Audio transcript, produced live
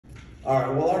All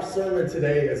right, well, our sermon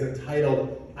today is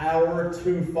entitled Our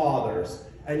Two Fathers.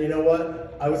 And you know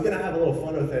what? I was going to have a little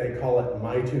fun with it and call it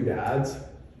My Two Dads.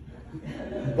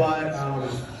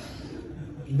 But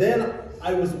then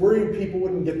I was worried people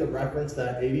wouldn't get the reference,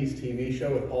 that 80s TV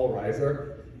show with Paul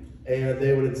Reiser, and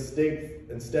they would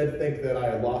instead think that I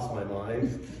had lost my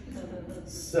mind.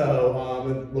 So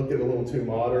it looked a little too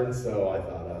modern, so I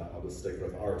thought I'll just stick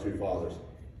with Our Two Fathers.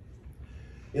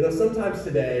 You know, sometimes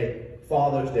today,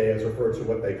 Father's Day is referred to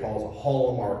what they call a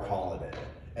Hallmark holiday.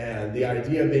 And the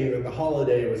idea being that the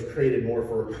holiday was created more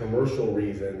for commercial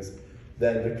reasons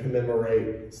than to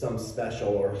commemorate some special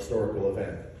or historical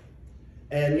event.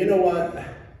 And you know what?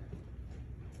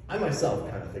 I myself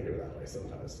kind of think of it that way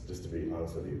sometimes, just to be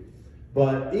honest with you.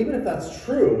 But even if that's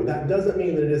true, that doesn't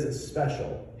mean that it isn't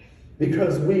special.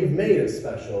 Because we've made it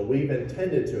special, we've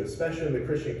intended to, especially in the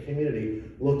Christian community,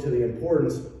 look to the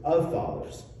importance of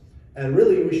fathers. And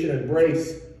really, we should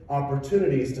embrace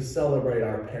opportunities to celebrate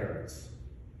our parents.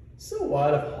 So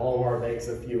what if Hallmark makes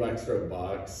a few extra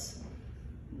bucks?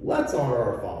 Let's honor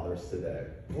our fathers today.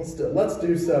 Let's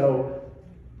do so,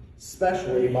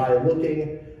 especially by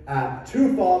looking at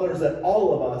two fathers that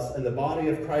all of us in the body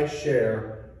of Christ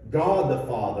share, God the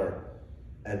Father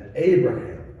and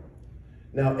Abraham.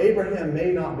 Now, Abraham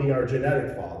may not be our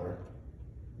genetic father,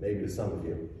 maybe to some of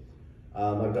you.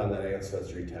 I've done that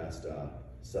ancestry test.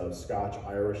 So Scotch,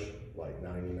 Irish, like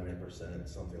 99%,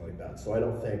 something like that. So I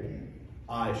don't think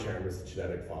I share him as a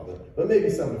genetic father, but maybe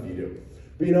some of you do.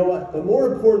 But you know what? But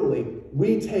more importantly,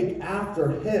 we take after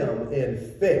him in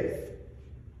faith.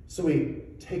 So we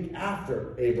take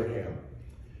after Abraham.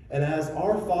 And as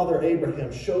our father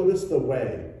Abraham showed us the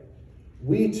way,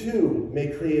 we too may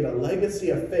create a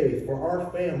legacy of faith for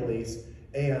our families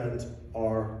and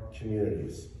our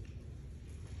communities.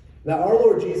 Now, our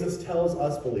Lord Jesus tells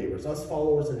us believers, us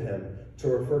followers in him, to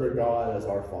refer to God as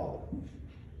our Father.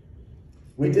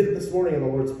 We did it this morning in the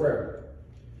Lord's Prayer.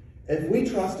 If we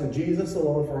trust in Jesus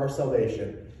alone for our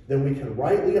salvation, then we can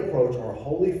rightly approach our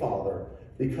Holy Father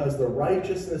because the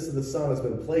righteousness of the Son has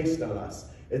been placed on us.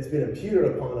 It's been imputed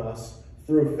upon us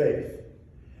through faith.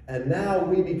 And now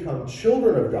we become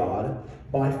children of God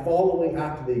by following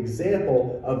after the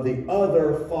example of the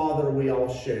other father we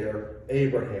all share,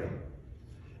 Abraham.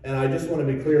 And I just want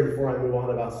to be clear before I move on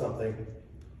about something.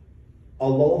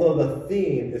 Although the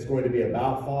theme is going to be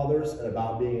about fathers and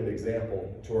about being an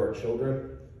example to our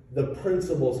children, the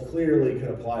principles clearly can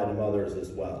apply to mothers as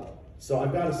well. So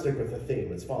I've got to stick with the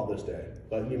theme. It's Father's Day.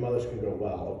 But you mothers can go,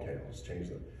 well, okay, I'll just change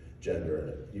the gender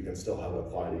and you can still have it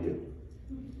apply to you.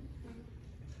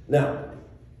 Now,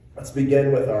 let's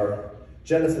begin with our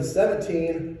Genesis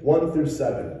 17, 1 through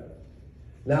 7.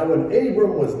 Now when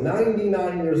Abram was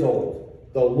 99 years old,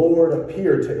 the Lord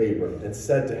appeared to Abram and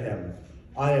said to him,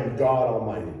 I am God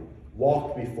Almighty.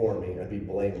 Walk before me and be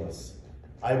blameless.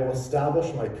 I will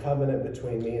establish my covenant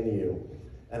between me and you,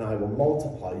 and I will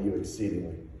multiply you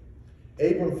exceedingly.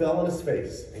 Abram fell on his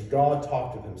face, and God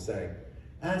talked with him, saying,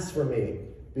 As for me,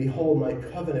 behold, my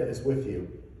covenant is with you,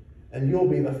 and you'll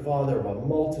be the father of a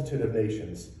multitude of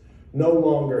nations. No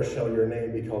longer shall your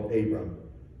name be called Abram,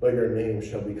 but your name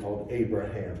shall be called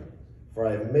Abraham. For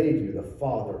I have made you the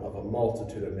father of a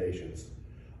multitude of nations.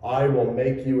 I will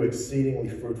make you exceedingly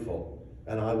fruitful,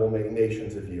 and I will make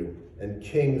nations of you, and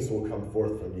kings will come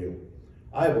forth from you.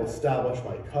 I will establish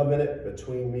my covenant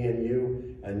between me and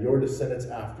you, and your descendants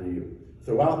after you,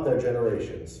 throughout their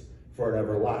generations, for an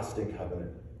everlasting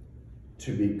covenant,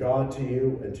 to be God to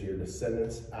you and to your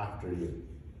descendants after you.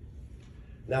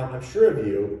 Now, I'm sure of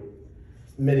you,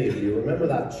 many of you, remember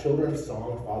that children's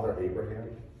song, Father Abraham?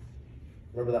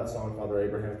 Remember that song, Father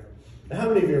Abraham? Now, how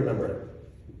many of you remember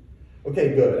it?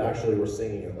 Okay, good. Actually, we're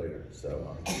singing it later.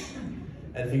 So,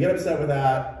 and if you get upset with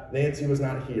that, Nancy was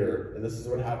not here, and this is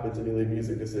what happens when you leave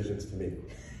music decisions to me.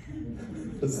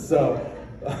 So,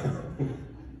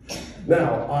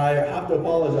 now, I have to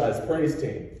apologize, praise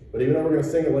team. But even though we're going to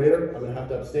sing it later, I'm going to have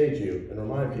to upstage you and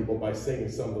remind people by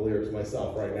singing some of the lyrics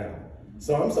myself right now.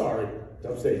 So I'm sorry to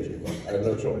upstage you, but I have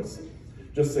no choice.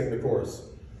 Just sing the chorus.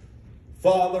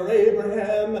 Father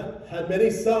Abraham had many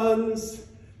sons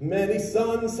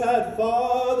had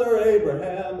Father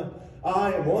Abraham.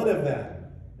 I am one of them,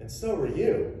 and so are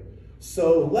you.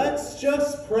 So let's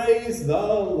just praise the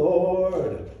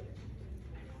Lord.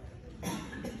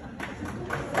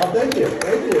 Oh, thank you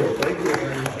very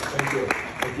much,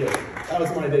 thank you. That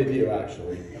was my debut,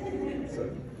 actually. So,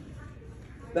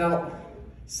 now,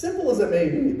 simple as it may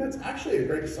be, that's actually a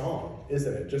great song,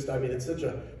 isn't it? It's such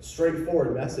a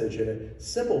straightforward message, and it's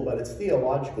simple, but it's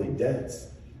theologically dense.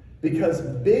 Because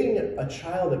being a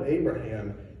child of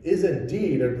Abraham is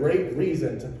indeed a great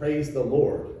reason to praise the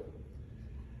Lord.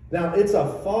 Now, it's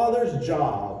a father's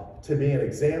job to be an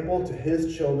example to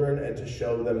his children and to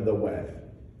show them the way.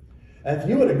 And if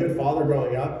you had a good father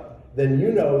growing up, then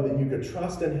you know that you could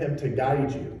trust in him to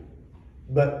guide you.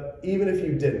 But even if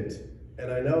you didn't,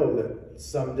 and I know that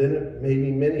some didn't,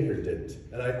 maybe many here didn't,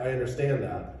 and I understand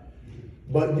that,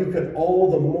 but you could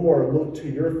all the more look to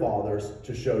your fathers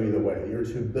to show you the way, your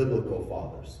two biblical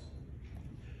fathers.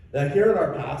 Now here in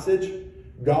our passage,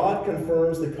 God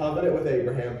confirms the covenant with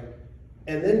Abraham,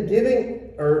 and then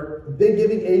giving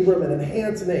Abram an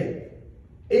enhanced name,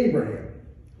 Abraham.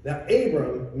 Now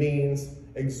Abram means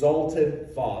exalted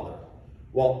father,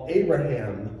 while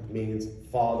Abraham means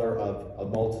father of a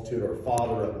multitude or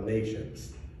father of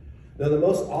nations. Now the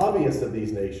most obvious of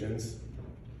these nations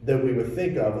that we would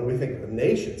think of when we think of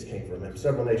nations came from him,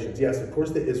 several nations. Yes, of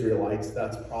course the Israelites,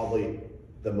 that's probably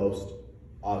the most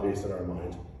obvious in our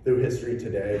mind. Through history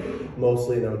today,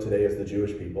 mostly known today as the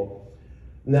Jewish people.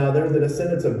 Now they're the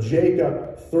descendants of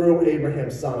Jacob through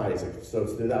Abraham's son Isaac, so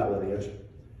it's through that lineage.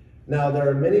 Now there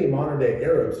are many modern day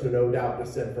Arabs who no doubt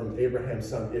descend from Abraham's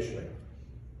son Ishmael.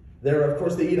 There are of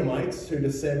course the Edomites who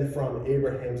descend from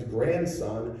Abraham's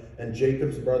grandson and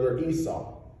Jacob's brother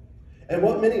Esau. And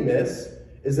what many miss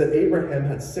is that Abraham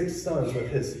had 6 sons with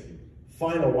his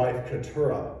final wife,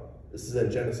 Keturah. This is in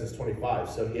Genesis 25.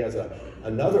 So he has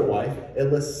another wife.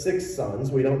 It lists 6 sons.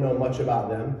 We don't know much about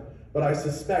them, but I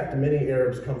suspect many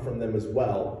Arabs come from them as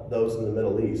well. Those in the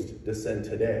Middle East descend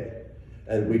today,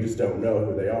 and we just don't know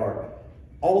who they are.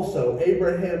 Also,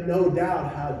 Abraham no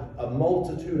doubt had a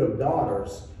multitude of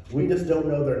daughters. We just don't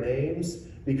know their names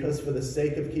because for the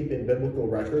sake of keeping biblical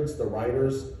records, the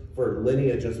writers for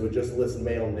lineages would just list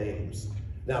male names.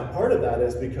 Now, part of that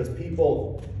is because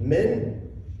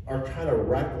men are kind of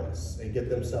reckless and get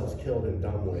themselves killed in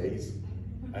dumb ways.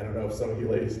 I don't know if some of you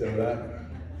ladies know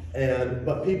that.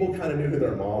 But people kind of knew who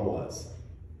their mom was.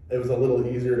 It was a little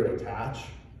easier to attach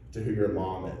to who your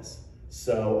mom is.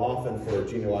 So often for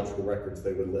genealogical records,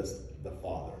 they would list the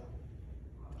father.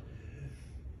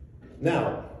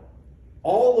 Now,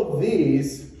 all of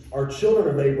these are children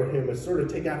of Abraham who sort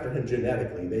of take after him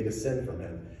genetically. They descend from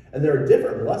him. And there are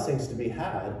different blessings to be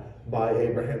had by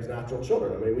Abraham's natural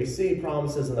children. I mean, we see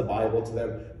promises in the Bible to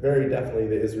them, very definitely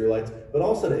the Israelites, but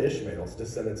also to Ishmael's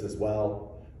descendants as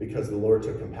well, because the Lord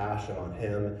took compassion on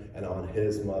him and on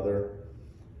his mother.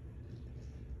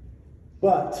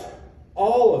 But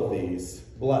all of these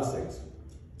blessings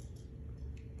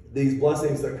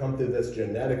that come through this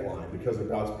genetic line because of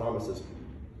God's promises,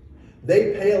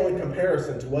 they pale in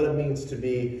comparison to what it means to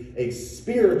be a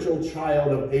spiritual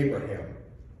child of Abraham.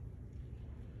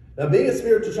 Now, being a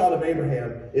spiritual child of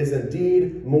Abraham is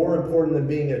indeed more important than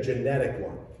being a genetic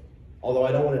one. Although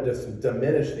I don't want to just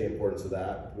diminish the importance of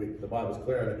that. The Bible's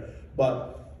clear on it.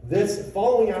 But this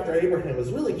following after Abraham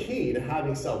was really key to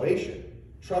having salvation,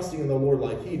 trusting in the Lord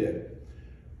like he did.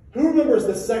 Who remembers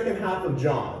the second half of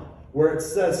John, where it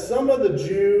says some of the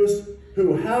Jews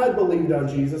who had believed on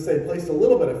Jesus, they placed a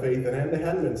little bit of faith in him, they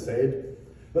hadn't been saved,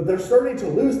 but they're starting to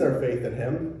lose their faith in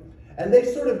him, and they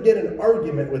sort of get an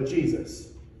argument with Jesus.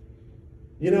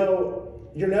 You know,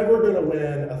 you're never going to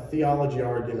win a theology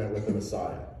argument with the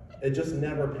Messiah. It just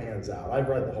never pans out. I've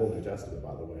read the whole New Testament,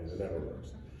 by the way, and it never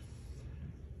works.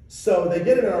 So they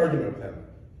get in an argument with him.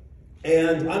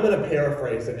 And I'm going to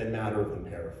paraphrase it in matter than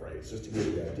paraphrase, just to give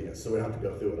you the idea, so we don't have to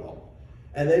go through it all.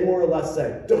 And they more or less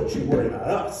say, don't you worry about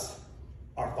us.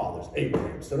 Our father's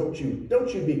Abraham, so don't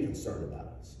you be concerned about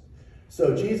us.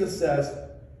 So Jesus says,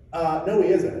 no, he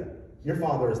isn't. Your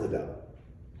father is the devil.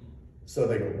 So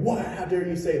they go, what? How dare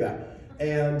you say that?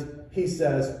 And he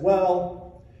says,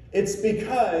 well, it's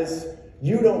because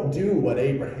you don't do what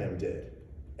Abraham did.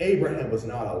 Abraham was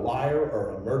not a liar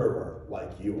or a murderer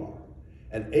like you are.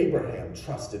 And Abraham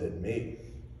trusted in me.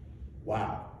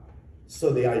 Wow.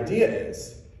 So the idea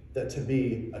is that to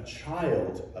be a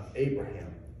child of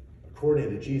Abraham, according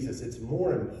to Jesus, it's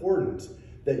more important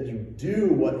that you do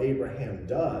what Abraham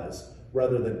does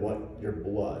rather than what your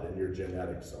blood and your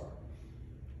genetics are.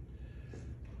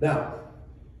 Now,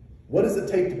 what does it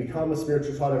take to become a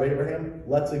spiritual child of Abraham?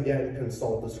 Let's again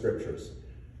consult the scriptures.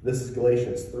 This is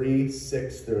Galatians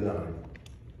 3:6-9.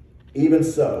 Even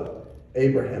so,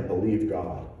 Abraham believed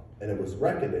God, and it was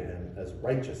reckoned to him as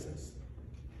righteousness.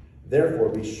 Therefore,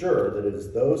 be sure that it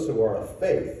is those who are of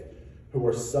faith who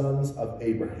are sons of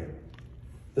Abraham.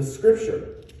 The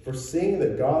scripture, foreseeing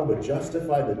that God would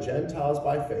justify the Gentiles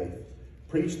by faith,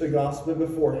 preached the gospel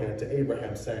beforehand to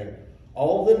Abraham, saying,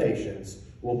 all the nations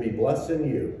will be blessed in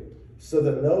you, so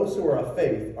that those who are of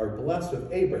faith are blessed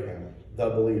with Abraham, the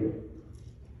believer.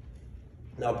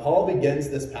 Now, Paul begins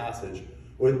this passage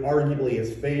with arguably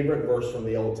his favorite verse from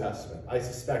the Old Testament. I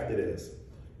suspect it is.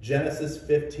 Genesis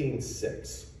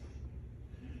 15:6.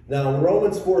 Now, in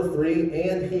Romans 4:3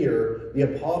 and here, the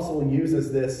apostle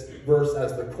uses this verse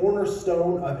as the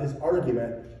cornerstone of his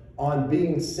argument on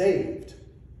being saved.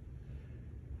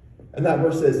 And that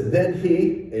verse says, then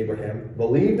he, Abraham,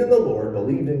 believed in the Lord,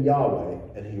 believed in Yahweh,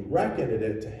 and he reckoned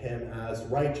it to him as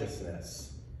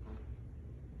righteousness.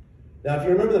 Now, if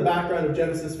you remember the background of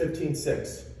Genesis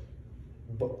 15:6,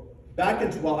 back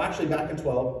in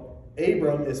 12,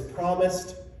 Abram is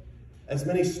promised as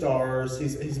many stars.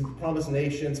 He's promised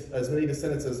nations, as many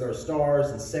descendants as there are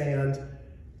stars and sand.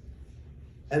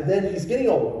 And then he's getting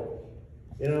older.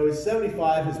 You know, he's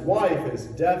 75. His wife is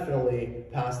definitely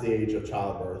past the age of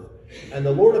childbirth. And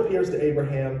the Lord appears to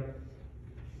Abraham,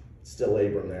 still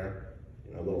Abram there,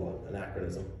 you know, a little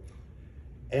anachronism.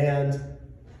 And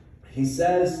he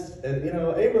says, and you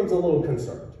know, Abram's a little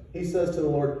concerned. He says to the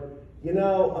Lord, you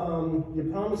know, you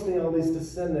promised me all these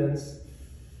descendants.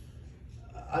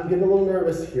 I'm getting a little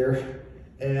nervous here.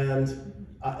 And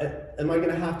am I going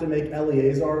to have to make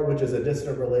Eleazar, which is a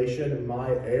distant relation,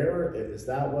 my heir? Is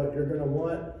that what you're going to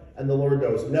want? And the Lord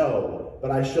goes, no,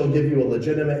 but I shall give you a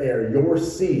legitimate heir, your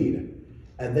seed.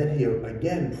 And then he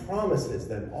again promises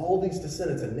them all these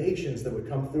descendants and nations that would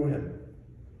come through him.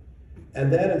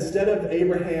 And then instead of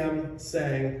Abraham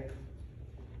saying,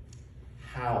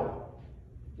 how?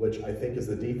 Which I think is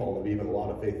the default of even a lot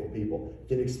of faithful people.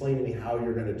 Can you explain to me how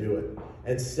you're going to do it?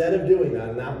 Instead of doing that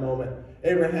in that moment,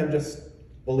 Abraham just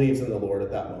believes in the Lord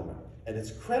at that moment. And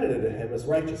it's credited to him as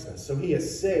righteousness. So he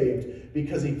is saved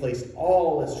because he placed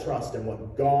all his trust in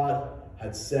what God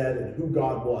had said and who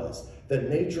God was. The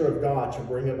nature of God to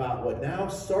bring about what now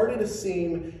started to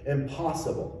seem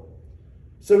impossible.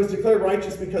 So he's declared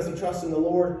righteous because he trusts in the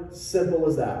Lord. Simple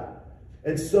as that.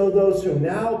 And so those who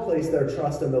now place their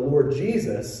trust in the Lord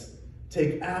Jesus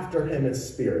take after him in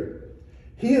spirit.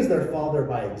 He is their father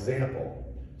by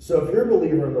example. So if you're a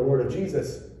believer in the Lord of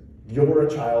Jesus, you're a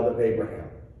child of Abraham.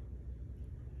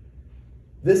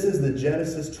 This is the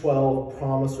Genesis 12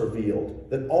 promise revealed,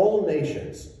 that all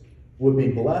nations would be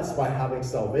blessed by having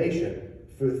salvation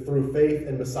through faith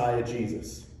in Messiah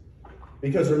Jesus.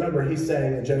 Because remember, he's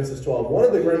saying in Genesis 12, one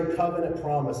of the great covenant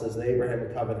promises, the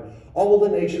Abrahamic covenant, all the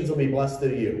nations will be blessed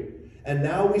through you. And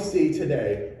now we see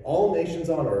today, all nations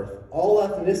on earth, all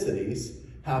ethnicities,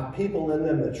 have people in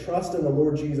them that trust in the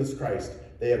Lord Jesus Christ.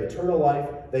 They have eternal life.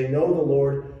 They know the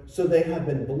Lord. So they have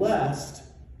been blessed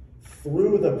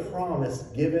through the promise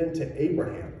given to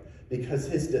Abraham, because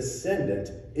his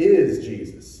descendant is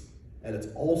Jesus. And it's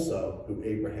also who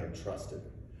Abraham trusted.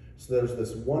 So there's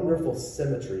this wonderful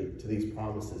symmetry to these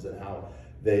promises and how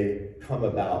they come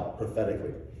about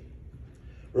prophetically.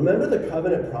 Remember the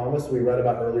covenant promise we read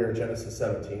about earlier in Genesis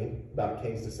 17 about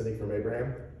kings descending from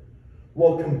Abraham?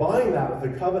 Well, combine that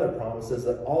with the covenant promises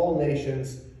that all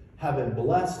nations have been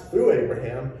blessed through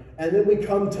Abraham, and then we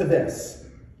come to this,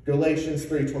 Galatians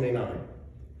 3:29.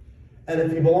 And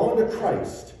if you belong to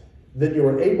Christ, then you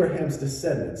are Abraham's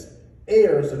descendants,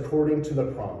 heirs according to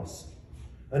the promise.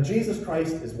 Now, Jesus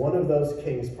Christ is one of those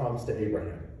kings promised to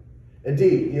Abraham.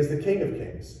 Indeed, he is the King of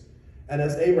Kings. And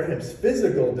as Abraham's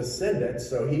physical descendant,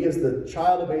 so he is the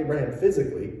child of Abraham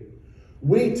physically,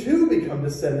 we too become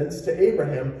descendants to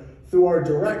Abraham through our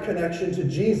direct connection to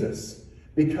Jesus,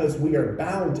 because we are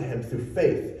bound to him through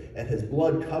faith, and his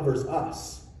blood covers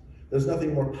us. There's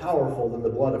nothing more powerful than the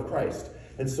blood of Christ.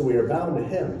 And so we are bound to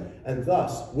him, and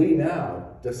thus we now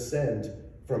descend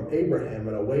from Abraham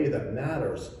in a way that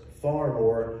matters far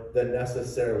more than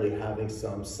necessarily having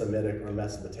some Semitic or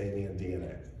Mesopotamian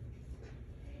DNA.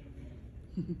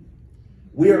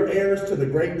 We are heirs to the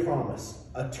great promise,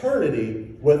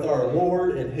 eternity with our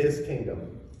Lord in his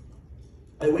kingdom.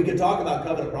 And we could talk about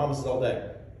covenant promises all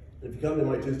day. If you come to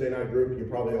my Tuesday night group, you're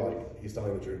probably like, he's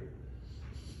telling the truth.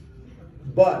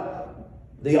 But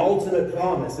the ultimate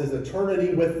promise is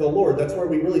eternity with the Lord. That's where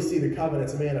we really see the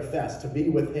covenants manifest, to be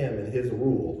with him in his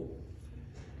rule.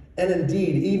 And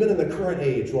indeed, even in the current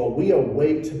age, while we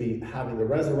await to be having the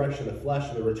resurrection of the flesh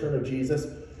and the return of Jesus,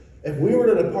 if we were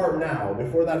to depart now,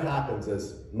 before that happens,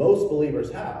 as most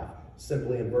believers have,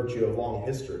 simply in virtue of long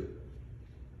history,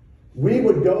 we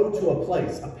would go to a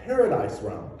place, a paradise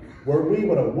realm, where we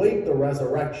would await the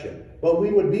resurrection. But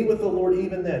we would be with the Lord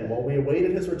even then, while we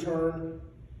awaited his return.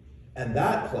 And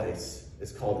that place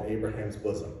is called Abraham's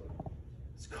bosom.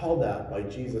 It's called that by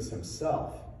Jesus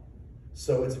himself.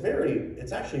 So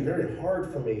it's actually very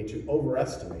hard for me to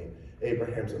overestimate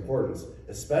Abraham's importance,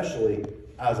 especially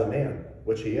as a man,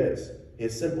 which he is. He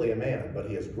is simply a man, but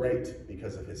he is great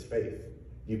because of his faith.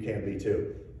 You can be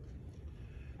too.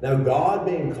 Now, God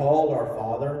being called our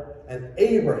Father and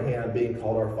Abraham being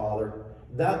called our Father,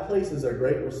 that places a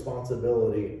great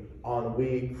responsibility on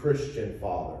we Christian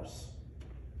fathers.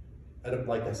 And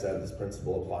like I said, this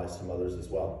principle applies to mothers as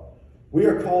well. We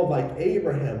are called, like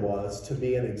Abraham was, to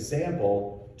be an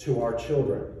example to our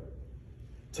children,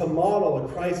 to model a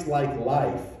Christ-like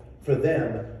life for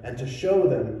them and to show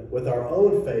them with our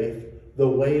own faith the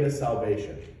way to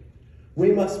salvation.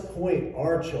 We must point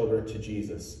our children to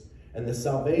Jesus and the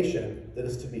salvation that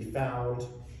is to be found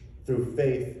through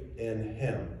faith in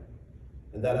him.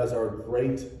 And that is our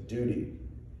great duty.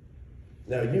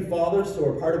 Now, you fathers who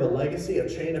are part of a legacy, a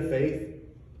chain of faith,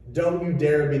 don't you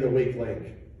dare be the weak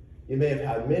link. You may have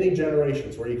had many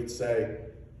generations where you could say,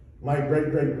 my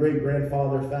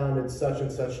great-great-great-grandfather founded such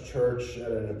and such church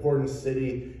at an important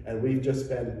city, and we've just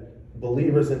been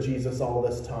believers in Jesus all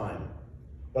this time.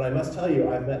 But I must tell you,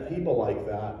 I've met people like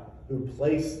that who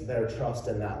place their trust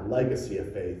in that legacy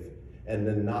of faith and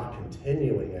then not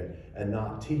continuing it and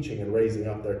not teaching and raising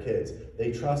up their kids.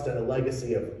 They trust in a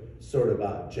legacy of sort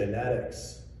of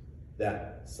genetics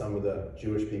that some of the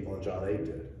Jewish people in John 8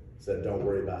 did. Said, don't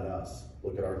worry about us.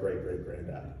 Look at our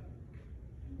great-great-granddad.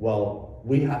 Well,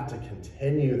 we have to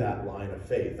continue that line of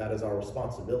faith. That is our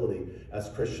responsibility as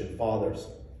Christian fathers.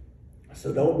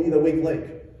 So don't be the weak link.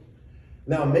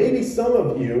 Now, maybe some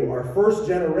of you are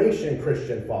first-generation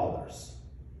Christian fathers.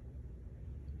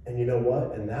 And you know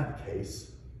what? In that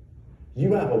case,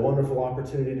 you have a wonderful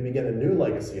opportunity to begin a new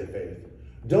legacy of faith.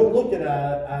 Don't look at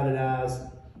it as,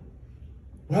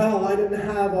 well, I didn't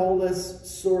have all this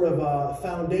sort of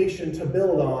foundation to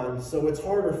build on, so it's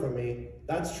harder for me.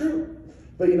 That's true.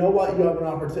 But you know what? You have an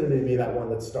opportunity to be that one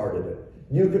that started it.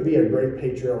 You could be a great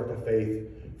patriarch of faith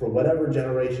for whatever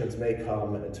generations may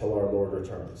come until our Lord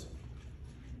returns.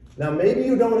 Now, maybe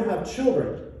you don't have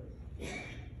children.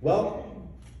 Well,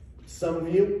 some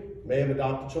of you may have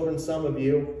adopted children. Some of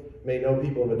you may know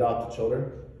people who have adopted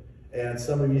children. And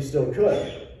some of you still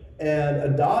could. And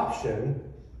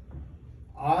adoption,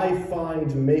 I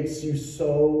find, makes you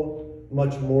so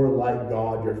much more like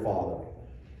God, your Father.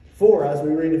 For, as we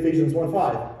read Ephesians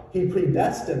 1:5, he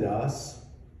predestined us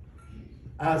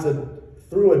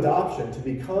through adoption to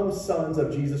become sons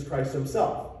of Jesus Christ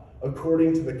himself,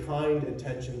 according to the kind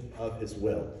intention of his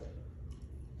will.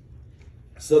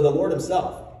 So the Lord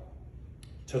himself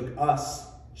took us,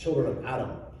 children of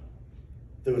Adam,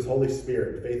 through his Holy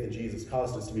Spirit, faith in Jesus,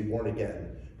 caused us to be born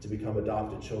again, to become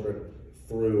adopted children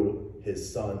through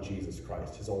his Son, Jesus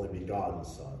Christ, his only begotten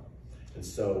Son. And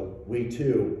so we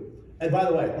too, and by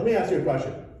the way, let me ask you a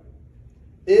question.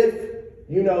 If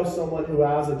you know someone who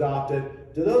has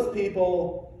adopted, do those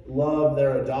people love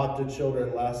their adopted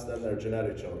children less than their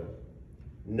genetic children?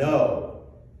 No.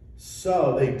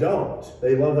 So they don't.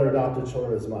 They love their adopted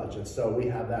children as much. And so we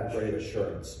have that great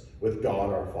assurance with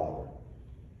God our Father.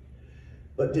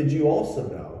 But did you also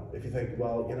know, if you think,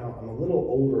 well, you know, I'm a little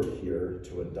older here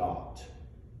to adopt.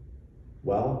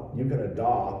 Well, you can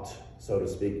adopt, so to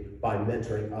speak, by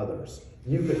mentoring others.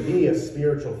 You could be a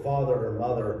spiritual father or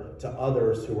mother to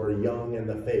others who are young in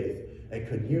the faith and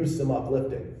could use some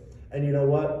uplifting. And you know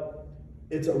what?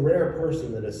 It's a rare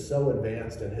person that is so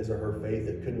advanced in his or her faith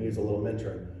that couldn't use a little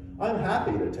mentoring. I'm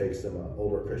happy to take some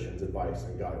older Christians' advice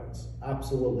and guidance.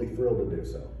 Absolutely thrilled to do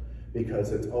so,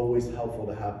 because it's always helpful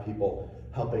to have people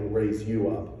helping raise you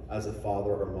up as a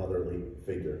father or motherly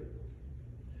figure.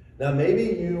 Now,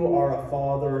 maybe you are a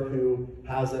father who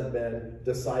hasn't been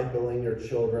discipling your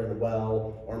children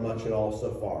well or much at all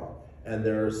so far. And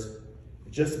there's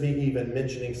just me even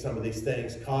mentioning some of these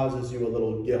things causes you a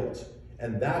little guilt.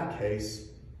 In that case,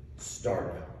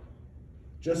 start now.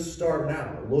 Just start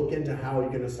now. Look into how you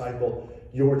can disciple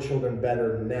your children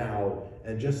better now.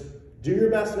 And just do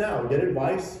your best now. Get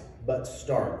advice, but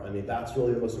start. I mean, that's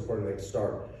really the most important thing,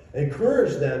 start.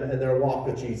 Encourage them in their walk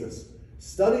with Jesus.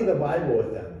 Study the Bible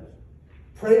with them.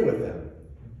 Pray with them.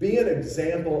 Be an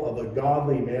example of a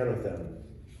godly man with them.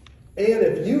 And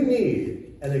if you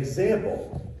need an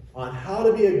example on how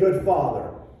to be a good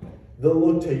father, then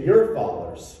look to your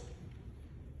fathers,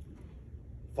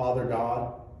 Father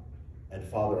God and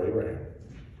Father Abraham.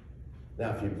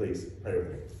 Now, if you please, pray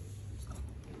with me.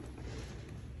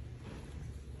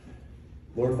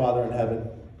 Lord Father in heaven,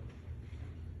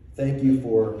 thank you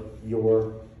for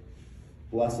your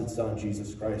blessed Son,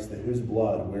 Jesus Christ, through whose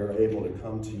blood we are able to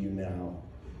come to you now.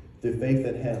 Through faith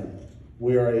in him,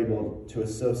 we are able to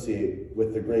associate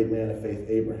with the great man of faith,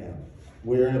 Abraham.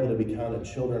 We are able to be counted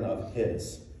children of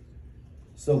his.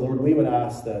 So, Lord, we would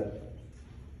ask that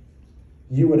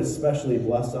you would especially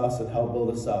bless us and help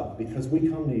build us up, because we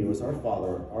come to you as our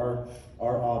Father, our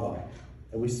Abba,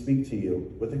 and we speak to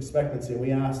you with expectancy, and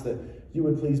we ask that you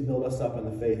would please build us up in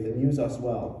the faith and use us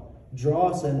well. Draw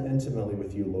us in intimately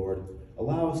with you, Lord.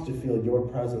 Allow us to feel your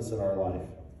presence in our life.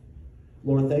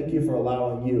 Lord, thank you for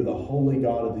allowing you, the holy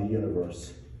God of the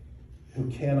universe, who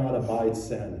cannot abide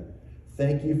sin.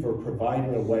 Thank you for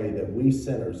providing a way that we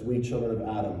sinners, we children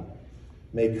of Adam,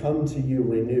 may come to you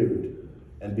renewed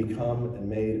and become and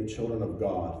made children of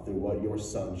God through what your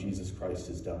Son, Jesus Christ,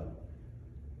 has done.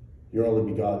 Your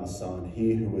only begotten Son,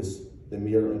 he who is the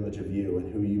mirror image of you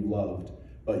and who you loved,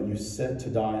 but you sent to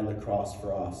die on the cross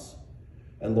for us.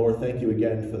 And Lord, thank you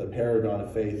again for the paragon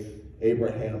of faith,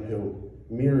 Abraham, who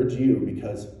mirrored you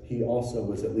because he also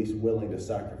was at least willing to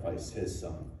sacrifice his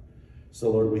son. So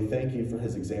Lord, we thank you for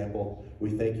his example.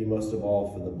 We thank you most of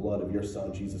all for the blood of your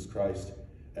Son, Jesus Christ.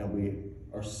 And we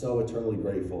are so eternally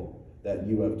grateful that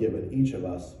you have given each of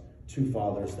us two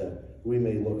fathers that we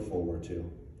may look forward to.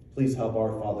 Please help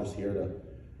our fathers here to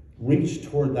reach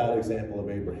toward that example of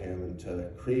Abraham and to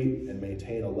create and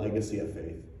maintain a legacy of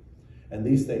faith. And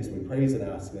these things we praise and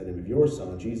ask in the name of your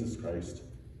Son, Jesus Christ.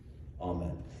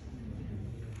 Amen.